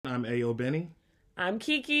I'm Ayo Benny. I'm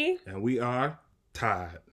Kiki. And we are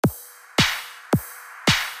TIRRED.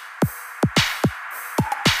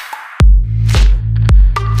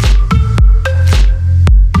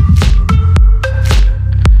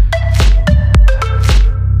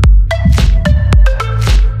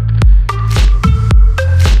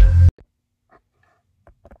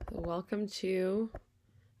 Welcome to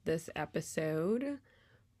this episode.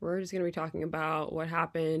 We're just going to be talking about what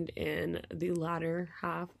happened in the latter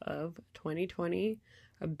half of 2020.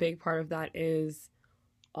 A big part of that is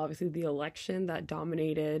obviously the election that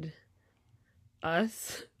dominated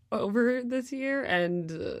us over this year and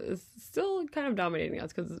is still kind of dominating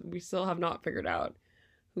us because we still have not figured out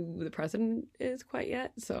who the president is quite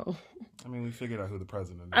yet. So, I mean, we figured out who the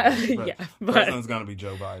president is. Yeah, but the president's going to be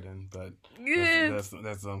Joe Biden, but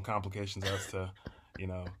there's some complications as to,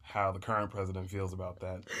 how the current president feels about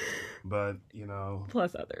that. But,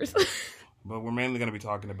 plus others. But we're mainly going to be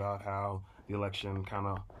talking about how the election kind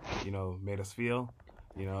of, made us feel,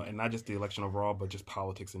 and not just the election overall, but just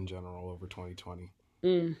politics in general over 2020.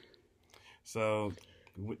 So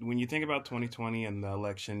when you think about 2020 and the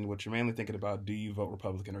election, what you're mainly thinking about, do you vote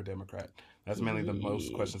Republican or Democrat? That's mainly the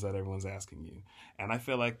most questions that everyone's asking you. And I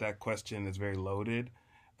feel like that question is very loaded.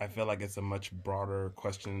 I feel like it's a much broader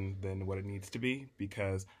question than what it needs to be,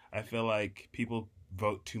 because I feel like people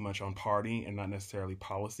vote too much on party and not necessarily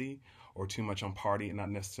policy, or too much on party and not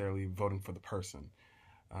necessarily voting for the person.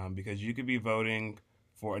 Because you could be voting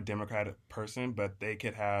for a Democratic person, but they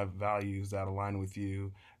could have values that align with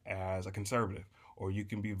you as a conservative. Or you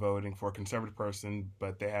can be voting for a conservative person,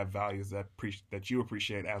 but they have values that you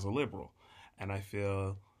appreciate as a liberal. And I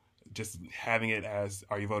feel just having it as,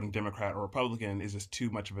 are you voting Democrat or Republican, is just too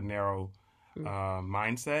much of a narrow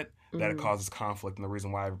mindset that it causes conflict, and the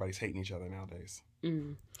reason why everybody's hating each other nowadays.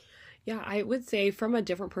 Yeah, I would say from a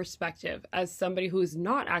different perspective, as somebody who's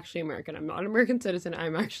not actually American, I'm not an American citizen,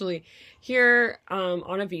 I'm actually here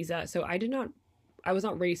on a visa. So I was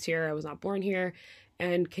not raised here, I was not born here.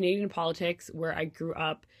 And Canadian politics, where I grew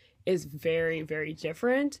up, is very, very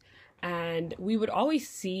different. And we would always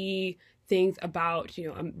see things about,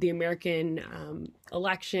 the American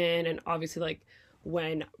election. And obviously, like,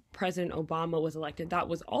 when President Obama was elected, that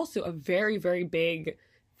was also a very, very big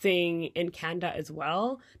thing in Canada as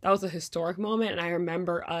well. That was a historic moment. And I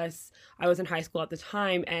remember I was in high school at the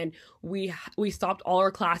time, and we stopped all our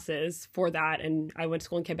classes for that. And I went to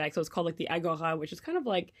school in Quebec, so it's called like the Agora, which is kind of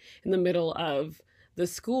like in the middle of the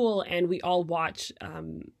school, and we all watch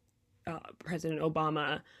President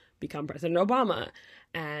Obama become President Obama.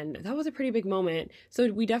 And that was a pretty big moment.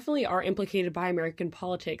 So we definitely are implicated by American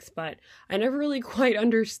politics, but I never really quite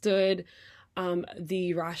understood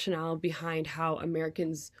the rationale behind how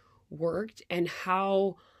Americans worked and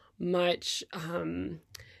how much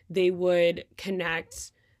they would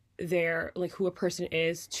connect their, like, who a person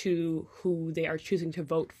is to who they are choosing to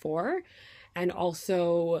vote for, and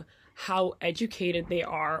also how educated they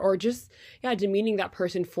are, or just, demeaning that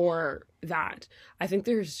person for that. I think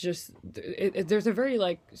there's there's a very,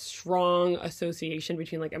 like, strong association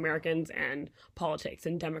between, like, Americans and politics,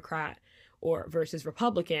 and Democrat or versus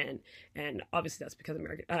Republican. And obviously that's because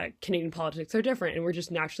Canadian politics are different, and we're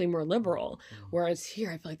just naturally more liberal. Whereas here,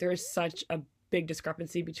 I feel like there is such a big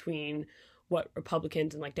discrepancy between what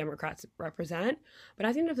Republicans and, like, Democrats represent. But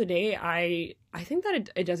at the end of the day, I think that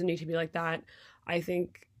it doesn't need to be like that. I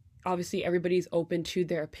think obviously everybody's open to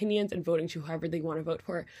their opinions and voting to whoever they want to vote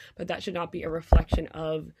for, but that should not be a reflection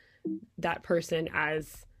of that person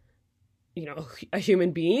as, a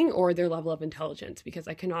human being or their level of intelligence, because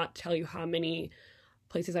I cannot tell you how many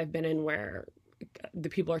places I've been in where the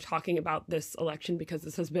people are talking about this election, because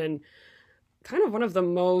this has been kind of one of the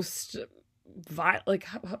most I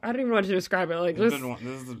don't even know how to describe it. Like,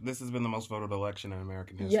 this has been the most voted election in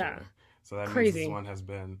American history. Yeah, so that means this one has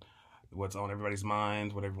been what's on everybody's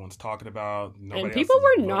mind, what everyone's talking about. And people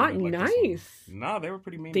were not nice. No, they were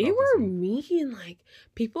pretty mean. They were mean. Like,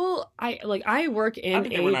 people, I work in I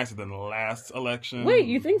think they were nicer than the last election. Wait,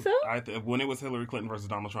 you think so? When it was Hillary Clinton versus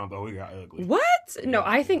Donald Trump, it got ugly. What? No,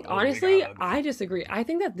 I think, honestly, I disagree. I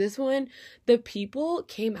think that this one, the people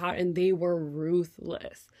came out and they were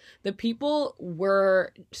ruthless. The people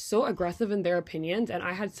were so aggressive in their opinions, and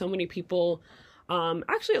I had so many people,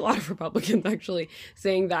 actually a lot of Republicans actually,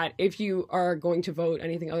 saying that if you are going to vote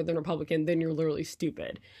anything other than Republican, then you're literally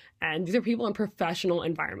stupid. And these are people in professional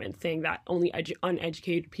environments saying that only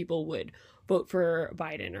uneducated people would vote for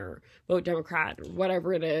Biden or vote Democrat or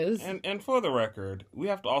whatever it is. And for the record, we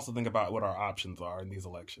have to also think about what our options are in these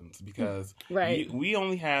elections, because we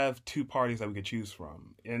only have two parties that we could choose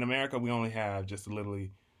from. In America, we only have just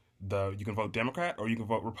literally you can vote Democrat or you can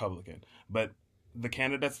vote Republican. But the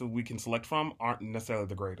candidates that we can select from aren't necessarily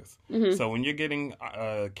the greatest. Mm-hmm. So when you're getting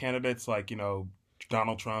candidates like,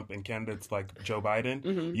 Donald Trump and candidates like Joe Biden,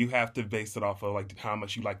 Mm-hmm. you have to base it off of like how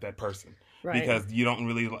much you like that person. Right. Because you don't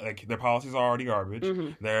really like their policies are already garbage,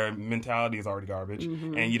 Mm-hmm. their mentality is already garbage,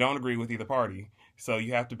 Mm-hmm. and you don't agree with either party. So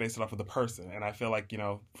you have to base it off of the person. And I feel like,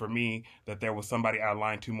 for me, that there was somebody I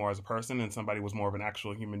aligned to more as a person, and somebody was more of an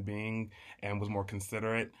actual human being and was more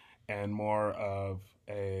considerate and more of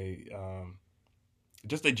a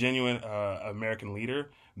just a genuine American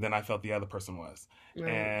leader than I felt the other person was. Right.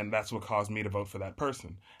 And that's what caused me to vote for that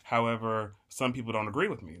person. However, some people don't agree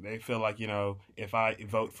with me. They feel like, if I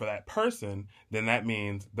vote for that person, then that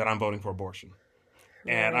means that I'm voting for abortion.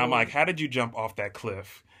 Right. And I'm like, how did you jump off that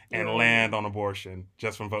cliff and land on abortion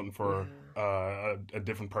just from voting for a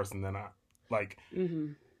different person than I? Like,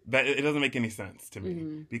 that it doesn't make any sense to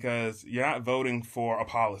me because you're not voting for a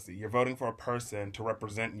policy. You're voting for a person to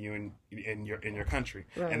represent you in your country,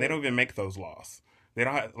 and they don't even make those laws. They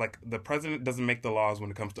don't have, like, the president doesn't make the laws when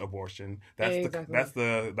it comes to abortion. That's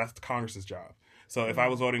the Congress's job. So if I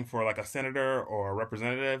was voting for like a senator or a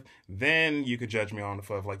representative, then you could judge me on the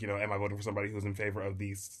foot of like, am I voting for somebody who's in favor of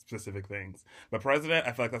these specific things? But president,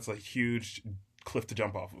 I feel like that's a huge cliff to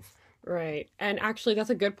jump off of. Right. And actually, that's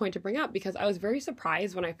a good point to bring up because I was very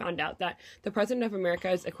surprised when I found out that the President of America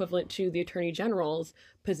is equivalent to the Attorney General's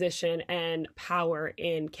position and power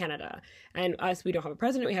in Canada. And us, we don't have a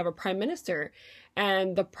president, we have a prime minister.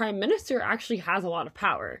 And the prime minister actually has a lot of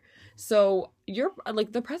power. So you're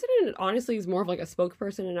like the president honestly is more of like a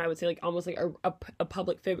spokesperson, and I would say like almost like a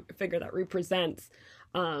public figure that represents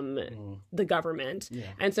the government. Yeah.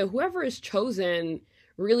 And so whoever is chosen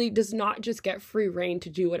really does not just get free reign to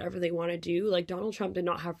do whatever they want to do. Like Donald Trump did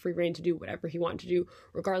not have free reign to do whatever he wanted to do,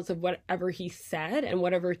 regardless of whatever he said and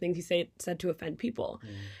whatever things he said to offend people.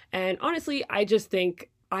 And honestly, I just think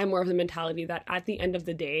I'm more of the mentality that at the end of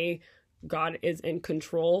the day, God is in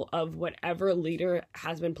control of whatever leader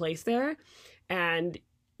has been placed there. And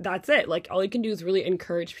that's it. Like, all you can do is really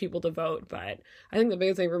encourage people to vote. But I think the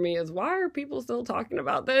biggest thing for me is, why are people still talking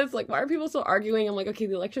about this? Like, why are people still arguing? I'm like, okay,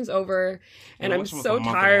 the election's over, and I'm so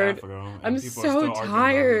tired. I'm so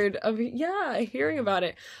tired of hearing about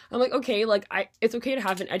it. I'm like, okay, like it's okay to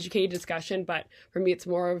have an educated discussion, but for me, it's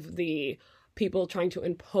more of the people trying to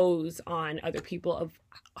impose on other people of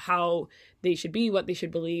how they should be, what they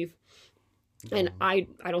should believe. And I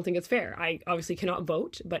don't think it's fair. I obviously cannot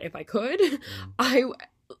vote, but if I could,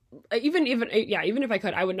 even if I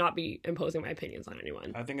could, I would not be imposing my opinions on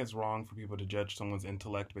anyone. I think it's wrong for people to judge someone's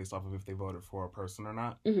intellect based off of if they voted for a person or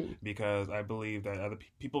not, because I believe that other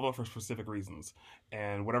people vote for specific reasons,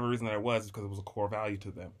 and whatever reason that it was because it was a core value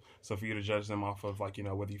to them. So for you to judge them off of like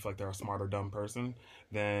whether you feel like they're a smart or dumb person,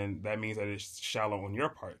 then that means that it's shallow on your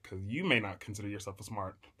part, because you may not consider yourself a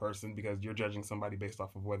smart person because you're judging somebody based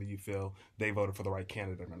off of whether you feel they voted for the right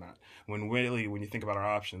candidate or not. When really, when you think about our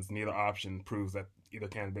options, neither option proves that either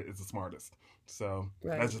candidate is the smartest. So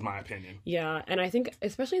that's just my opinion. Yeah, and I think,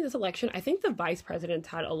 especially in this election, I think the vice presidents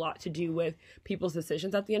had a lot to do with people's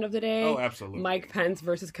decisions at the end of the day. Oh, absolutely. Mike Pence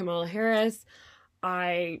versus Kamala Harris.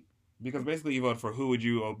 Because basically you vote for who would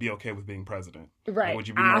you be okay with being president. Right. Like, would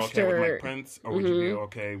you be more okay with Mike Pence, or would you be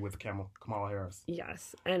okay with Kamala Harris?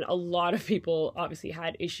 Yes, and a lot of people obviously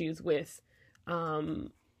had issues with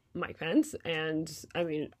Mike Pence, and I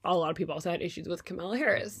mean, a lot of people also had issues with Kamala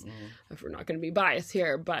Harris. If we're not going to be biased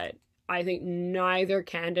here, but I think neither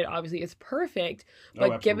candidate obviously is perfect,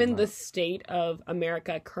 but given the state of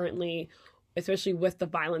America currently, especially with the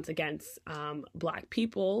violence against Black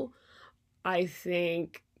people, I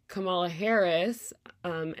think Kamala Harris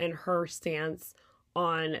and her stance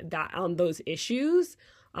on those issues,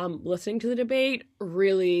 listening to the debate,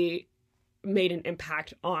 really made an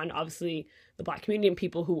impact on obviously the Black community and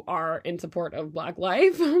people who are in support of Black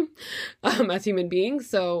life as human beings.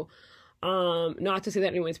 So not to say that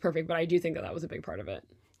anyone's perfect, but I do think that was a big part of it.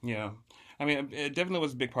 Yeah. I mean, it definitely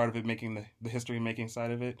was a big part of it, making the history-making side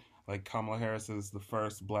of it. Like, Kamala Harris is the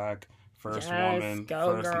first Black, first woman,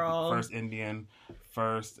 first Indian,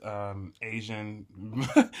 first Asian,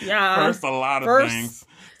 first a lot of things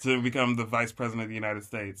to become the vice president of the United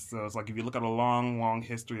States. So it's like, if you look at a long, long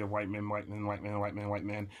history of white men,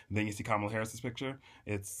 then you see Kamala Harris's picture.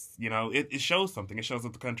 It's, it shows something. It shows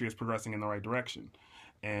that the country is progressing in the right direction.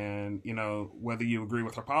 And, whether you agree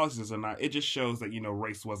with her policies or not, it just shows that,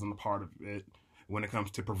 race wasn't a part of it when it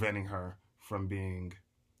comes to preventing her from being,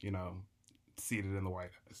 seated in the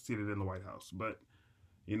White House. But,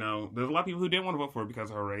 You know, there's a lot of people who didn't want to vote for her because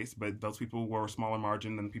of her race, but those people were a smaller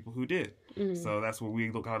margin than the people who did. So that's what we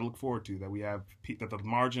gotta look forward to, that we have that the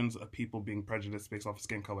margins of people being prejudiced based off of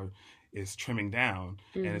skin color is trimming down,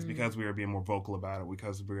 and it's because we are being more vocal about it,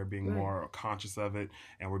 because we are being more conscious of it,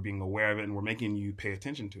 and we're being aware of it, and we're making you pay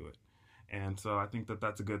attention to it. And so I think that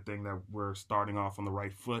that's a good thing, that we're starting off on the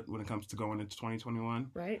right foot when it comes to going into 2021.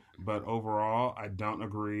 Right. But overall, I don't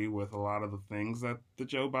agree with a lot of the things that the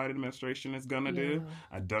Joe Biden administration is going to do.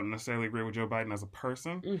 I don't necessarily agree with Joe Biden as a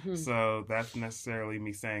person. So that's necessarily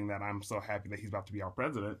me saying that I'm so happy that he's about to be our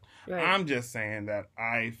president. Right. I'm just saying that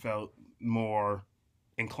I felt more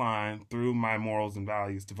inclined through my morals and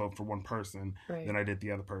values to vote for one person than I did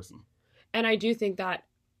the other person. And I do think that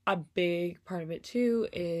a big part of it too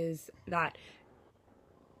is that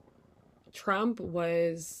Trump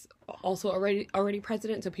was also already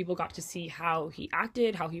president, so people got to see how he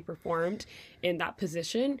acted, how he performed in that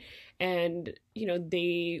position, and you know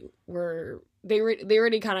they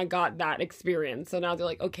already kind of got that experience. So now they're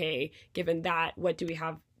like, okay, given that, what do we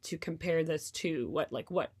have to compare this to?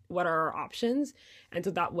 What are our options? And so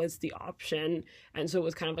that was the option. And so it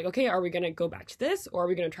was kind of like, okay, are we going to go back to this, or are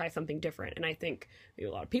we going to try something different? And I think maybe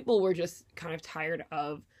a lot of people were just kind of tired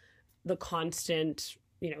of the constant,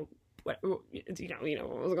 what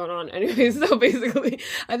was going on. Anyways, so basically,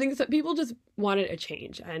 I think people just wanted a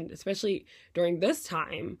change. And especially during this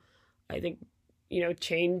time, I think,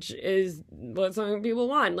 change is what some people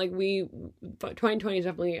want. 2020 is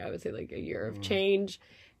definitely, I would say, like a year of change.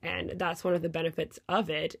 And that's one of the benefits of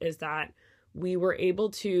it, is that we were able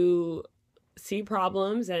to see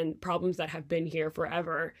problems that have been here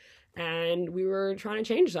forever, and we were trying to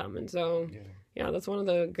change them. And so, that's one of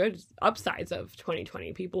the good upsides of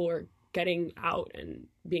 2020. People were getting out and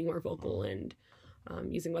being more vocal and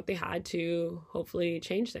using what they had to hopefully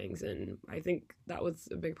change things. And I think that was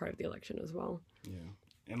a big part of the election as well. Yeah.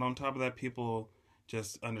 And on top of that, people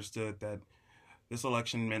just understood that this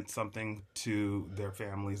election meant something to their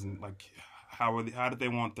families, and how did they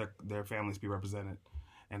want their families to be represented,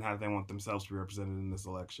 and how did they want themselves to be represented in this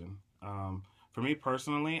election. For me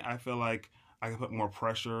personally, I feel like I can put more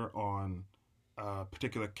pressure on a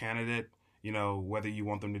particular candidate, whether you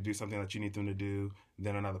want them to do something that you need them to do,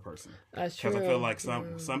 than another person. That's true. Because I feel like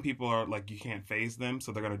some people are like, you can't phase them,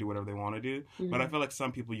 so they're going to do whatever they want to do. But I feel like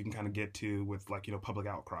some people you can kind of get to with public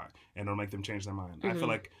outcry, and it'll make them change their mind. I feel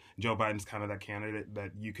like Joe Biden's kind of that candidate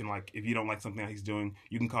that you can, if you don't like something that he's doing,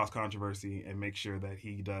 you can cause controversy and make sure that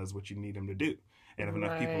he does what you need him to do. And if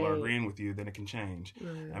enough people are agreeing with you, then it can change.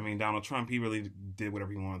 I mean, Donald Trump, he really did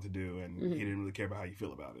whatever he wanted to do, and he didn't really care about how you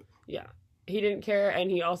feel about it. Yeah. He didn't care, and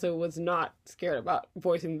he also was not scared about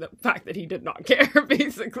voicing the fact that he did not care,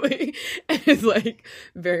 basically. And it's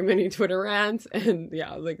very many Twitter rants, and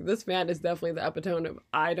this man is definitely the epitome of,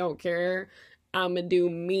 I don't care, I'm gonna do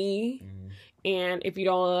me. And if you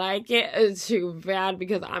don't like it, it's too bad,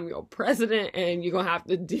 because I'm your president and you're going to have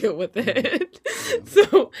to deal with it.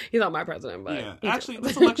 So he's not my president, but... Yeah, actually,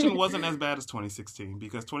 this election wasn't as bad as 2016,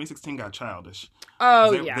 because 2016 got childish.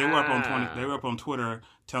 Oh, They were up on Twitter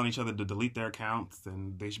telling each other to delete their accounts,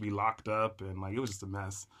 and they should be locked up, and it was just a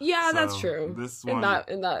mess. Yeah, so that's true. This one,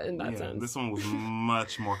 in that sense. This one was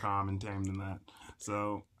much more calm and tame than that.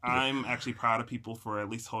 So I'm actually proud of people for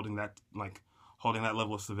at least holding that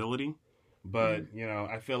level of civility. But,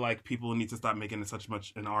 I feel like people need to stop making it such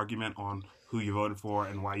much an argument on who you voted for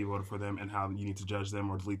and why you voted for them and how you need to judge them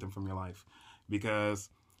or delete them from your life. Because,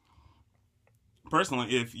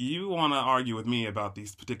 personally, if you want to argue with me about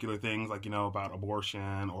these particular things, about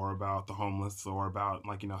abortion or about the homeless or about,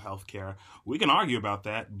 healthcare, we can argue about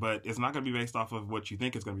that, but it's not going to be based off of what you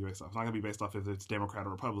think it's going to be based off. It's not going to be based off if it's Democrat or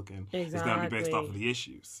Republican. Exactly. It's going to be based off of the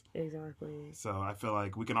issues. Exactly. So I feel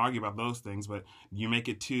like we can argue about those things, but you make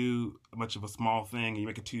it too much of a small thing, and you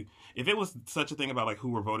make it too... If it was such a thing about, who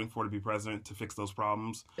we're voting for to be president to fix those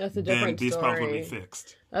problems, that's a different then these story. problems would be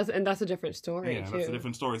fixed. That's a different story, too. That's a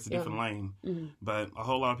different story. It's a different lane. But a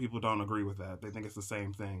whole lot of people don't agree with that. They think it's the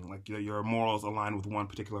same thing. Your morals align with one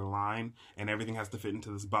particular line, and everything has to fit into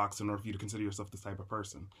this box in order for you to consider yourself this type of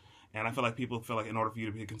person. And I feel like people feel like in order for you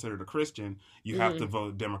to be considered a Christian, you have to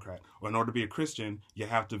vote Democrat. Or in order to be a Christian, you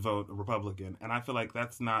have to vote Republican. And I feel like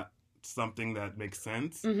that's not something that makes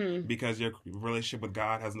sense, because your relationship with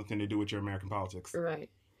God has nothing to do with your American politics. Right.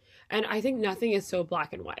 And I think nothing is so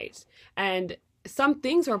black and white. And some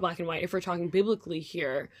things are black and white if we're talking biblically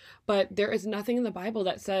here, but there is nothing in the Bible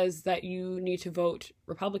that says that you need to vote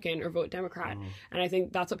Republican or vote Democrat. And I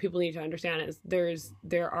think that's what people need to understand is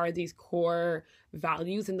there are these core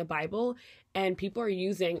values in the Bible, and people are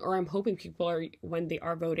using, or I'm hoping people are, when they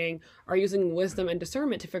are voting, are using wisdom and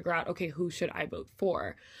discernment to figure out, okay, who should I vote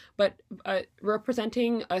for? But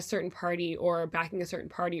representing a certain party or backing a certain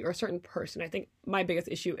party or a certain person, I think my biggest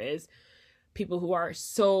issue is people who are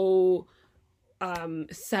so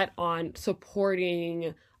set on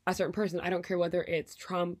supporting a certain person. I don't care whether it's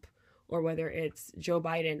Trump or whether it's Joe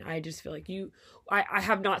Biden. I just feel like I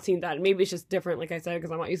have not seen that. Maybe it's just different, like I said,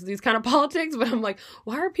 because I'm not used to these kind of politics, but I'm like,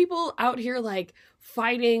 why are people out here like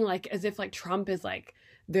fighting like as if like Trump is like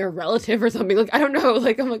their relative or something? Like, I don't know.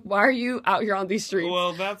 Like, I'm like, why are you out here on these streets?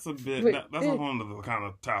 Well, that's a bit, that's a whole other kind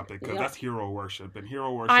of topic, because that's hero worship. And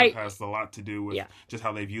hero worship has a lot to do with just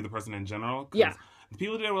how they view the person in general. Yeah.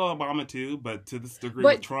 People did it with Obama too, but to this degree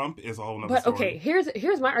with Trump is a whole nother story. But okay,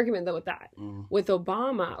 here's my argument though with that. With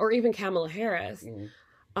Obama or even Kamala Harris,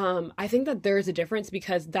 I think that there is a difference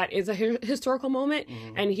because that is a historical moment,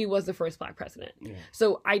 and he was the first black president.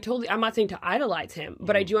 So I'm not saying to idolize him,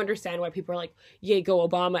 but I do understand why people are like, yay, go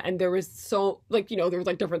Obama. And there was there was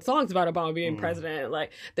like different songs about Obama being president.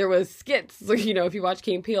 Like there was skits, like, if you watch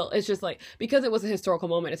Key and Peele, it's just like, because it was a historical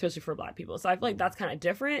moment, especially for black people. So I feel like that's kind of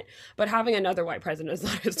different, but having another white president is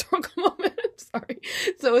not a historical moment. I'm sorry.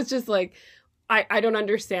 So it's just like, I don't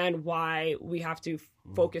understand why we have to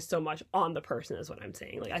focus so much on the person is what I'm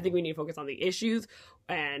saying. Like, I think we need to focus on the issues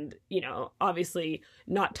and, obviously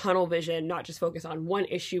not tunnel vision, not just focus on one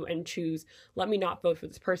issue and choose, let me not vote for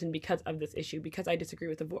this person because of this issue, because I disagree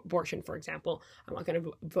with abortion, for example. I'm not going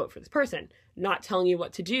to vote for this person. Not telling you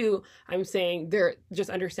what to do. I'm saying just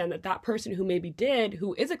understand that person who maybe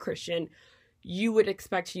who is a Christian, you would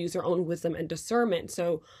expect to use their own wisdom and discernment.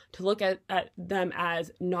 So to look at them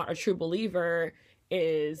as not a true believer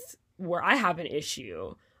is where I have an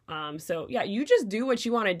issue. So yeah, you just do what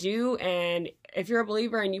you want to do. And if you're a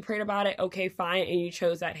believer and you prayed about it, okay, fine. And you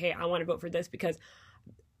chose that, hey, I want to vote for this because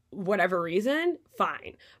whatever reason,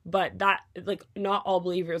 fine. But that, like, not all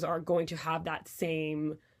believers are going to have that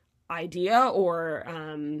same idea or,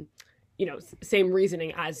 same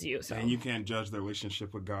reasoning as you. So. And you can't judge their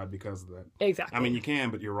relationship with God because of that. Exactly. I mean, you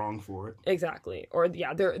can, but you're wrong for it. Exactly. Or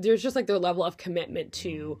there's just like their level of commitment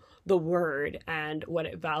to the word and what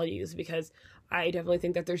it values, because I definitely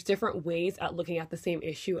think that there's different ways at looking at the same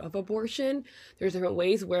issue of abortion. There's different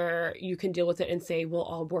ways where you can deal with it and say, well,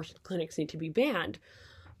 all abortion clinics need to be banned.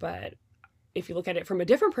 But if you look at it from a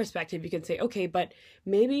different perspective, you can say, okay, but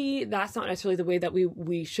maybe that's not necessarily the way that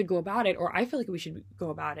we should go about it, or I feel like we should go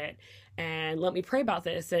about it, and let me pray about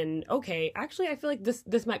this, and okay, actually, I feel like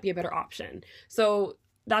this might be a better option. So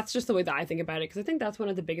that's just the way that I think about it, because I think that's one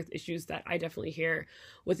of the biggest issues that I definitely hear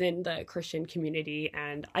within the Christian community,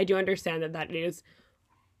 and I do understand that is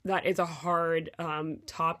a hard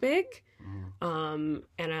topic, and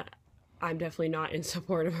I'm definitely not in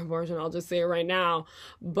support of abortion. I'll just say it right now.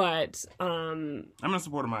 But I'm in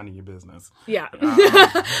support of minding your business. Yeah.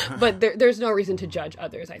 But there's no reason to judge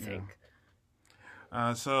others, I think.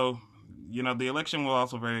 So, the election was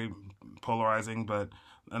also very polarizing, but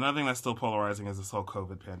another thing that's still polarizing is this whole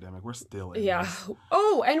COVID pandemic. We're still in this.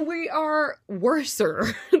 Oh, and we are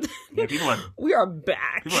worser. We are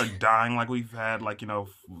back. People are dying like we've had, like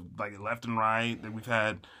left and right. That we've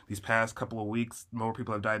had these past couple of weeks. More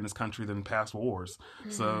people have died in this country than past wars.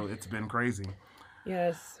 So it's been crazy.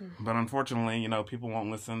 Yes. But unfortunately, people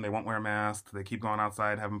won't listen. They won't wear masks. They keep going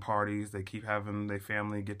outside, having parties. They keep having their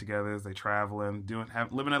family get-togethers. They traveling,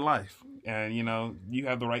 living their life. And, you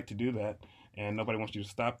have the right to do that. And nobody wants you to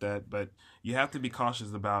stop that. But you have to be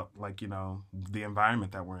cautious about, the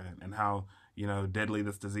environment that we're in and how, deadly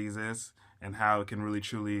this disease is and how it can really,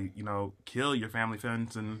 truly, kill your family,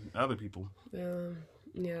 friends, and other people. Yeah.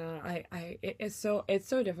 It's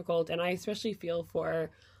so difficult. And I especially feel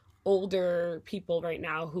for older people right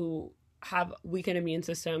now who have weakened immune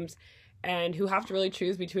systems and who have to really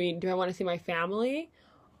choose between, do I want to see my family?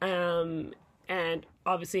 And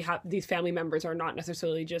obviously these family members are not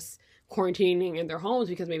necessarily just quarantining in their homes,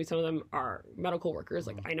 because maybe some of them are medical workers.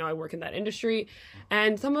 Like, I know I work in that industry,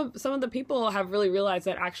 and some of the people have really realized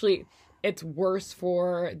that actually it's worse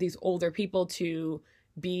for these older people to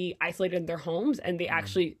be isolated in their homes, and they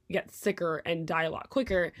actually get sicker and die a lot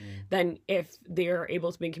quicker than if they're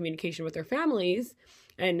able to be in communication with their families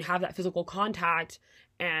and have that physical contact.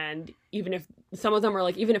 And even if some of them are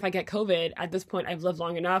like, even if I get COVID, at this point I've lived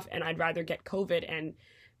long enough and I'd rather get COVID and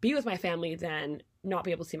be with my family than not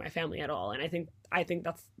be able to see my family at all. And I think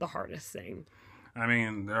that's the hardest thing. I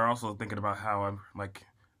mean, they're also thinking about how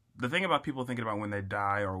the thing about people thinking about when they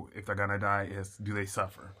die or if they're gonna die is, do they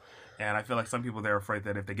suffer? And I feel like some people, they're afraid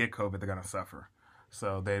that if they get COVID, they're gonna suffer.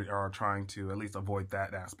 So they are trying to at least avoid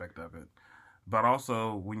that aspect of it. But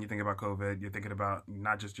also, when you think about COVID, you're thinking about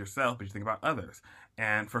not just yourself, but you think about others.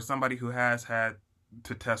 And for somebody who has had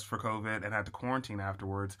to test for COVID and had to quarantine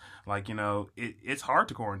afterwards, like, it's hard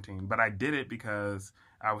to quarantine. But I did it because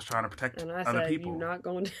I was trying to protect other people. You're not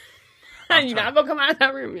going to... You're not going to come out of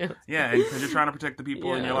that room. Yeah, because you're trying to protect the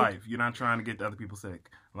people in your life. You're not trying to get other people sick.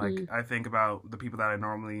 Like, I think about the people that I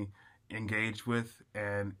normally engaged with,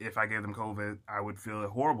 and if I gave them COVID, I would feel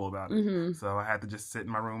horrible about it. So I had to just sit in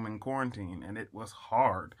my room in quarantine, and it was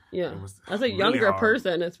hard. Yeah, it was as a younger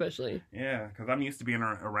person, especially. Yeah, because I'm used to being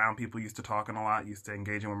around people, used to talking a lot, used to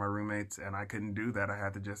engaging with my roommates, and I couldn't do that. I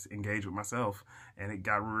had to just engage with myself, and it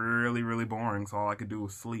got really, really boring. So all I could do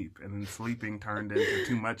was sleep, and then sleeping turned into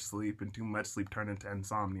too much sleep, and too much sleep turned into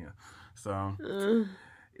insomnia. So.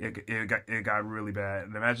 It got really bad.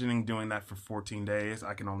 And imagining doing that for 14 days,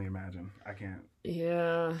 I can only imagine. I can't.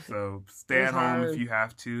 Yeah. So stay at home if you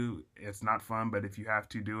have to. It's not fun, but if you have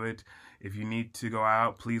to, do it. If you need to go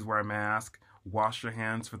out, please wear a mask. Wash your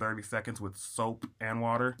hands for 30 seconds with soap and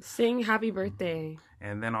water. Sing happy birthday.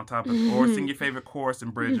 And then on top of or sing your favorite chorus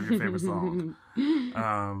and bridge of your favorite song.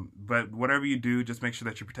 But whatever you do, just make sure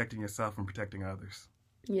that you're protecting yourself and protecting others.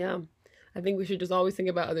 Yeah. I think we should just always think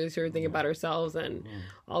about others who are thinking about ourselves. And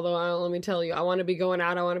although, let me tell you, I want to be going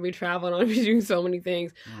out, I want to be traveling, I want to be doing so many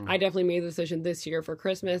things. I definitely made the decision this year for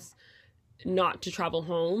Christmas not to travel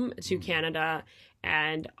home to Canada.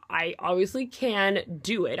 And I obviously can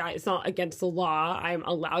do it. It's not against the law. I'm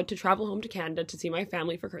allowed to travel home to Canada to see my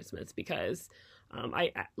family for Christmas because I'm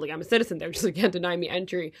a citizen there, just can't deny me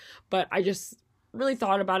entry. But I just really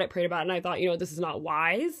thought about it, prayed about it, and I thought, this is not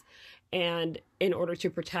wise. And in order to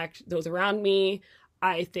protect those around me,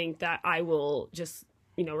 I think that I will just,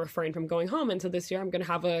 refrain from going home. And so this year I'm going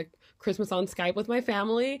to have a Christmas on Skype with my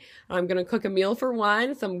family. I'm going to cook a meal for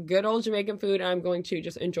one, some good old Jamaican food, and I'm going to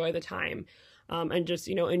just enjoy the time and just,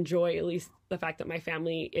 enjoy at least the fact that my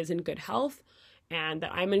family is in good health and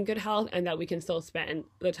that I'm in good health and that we can still spend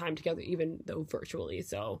the time together, even though virtually.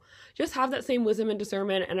 So just have that same wisdom and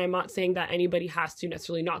discernment. And I'm not saying that anybody has to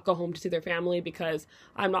necessarily not go home to see their family because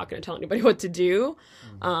I'm not going to tell anybody what to do.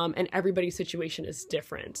 And everybody's situation is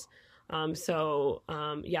different. I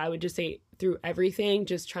would just say through everything,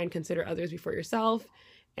 just try and consider others before yourself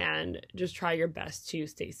and just try your best to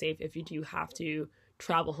stay safe if you do have to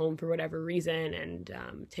travel home for whatever reason and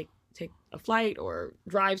take a flight or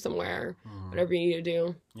drive somewhere, whatever you need to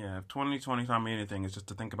do. Yeah, if 2020 taught me anything, it's just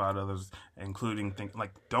to think about others, including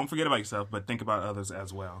don't forget about yourself, but think about others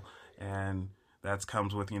as well. And that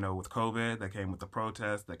comes with, with COVID, that came with the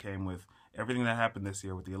protests, that came with everything that happened this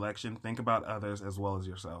year with the election. Think about others as well as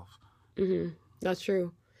yourself. That's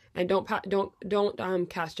true. And don't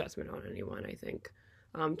cast judgment on anyone, I think.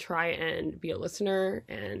 Try and be a listener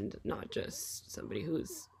and not just somebody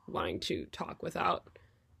who's wanting to talk without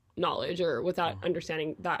knowledge or without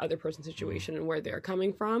understanding that other person's situation and where they're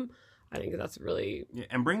coming from. I think that's really... Yeah,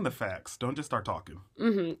 and bring the facts. Don't just start talking.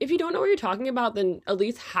 If you don't know what you're talking about, then at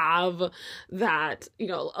least have that,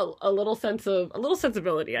 a little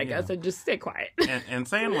sensibility, I guess, and just stay quiet. and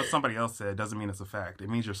saying what somebody else said doesn't mean it's a fact. It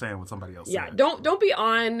means you're saying what somebody else said. Yeah, don't be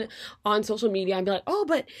on social media and be like, oh,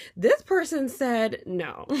 but this person said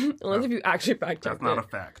no. Unless if you actually fact check it. That's not a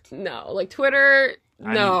fact. No, like Twitter...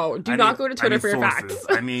 do not go to Twitter for your facts.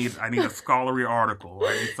 I need a scholarly article.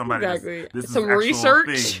 I need somebody. Exactly. This is some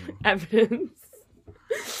research, evidence.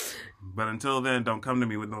 But until then, don't come to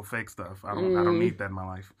me with no fake stuff. I don't need that in my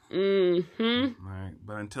life. All right.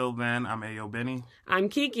 But until then, I'm Ayo Benny. I'm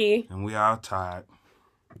Kiki. And we are tired.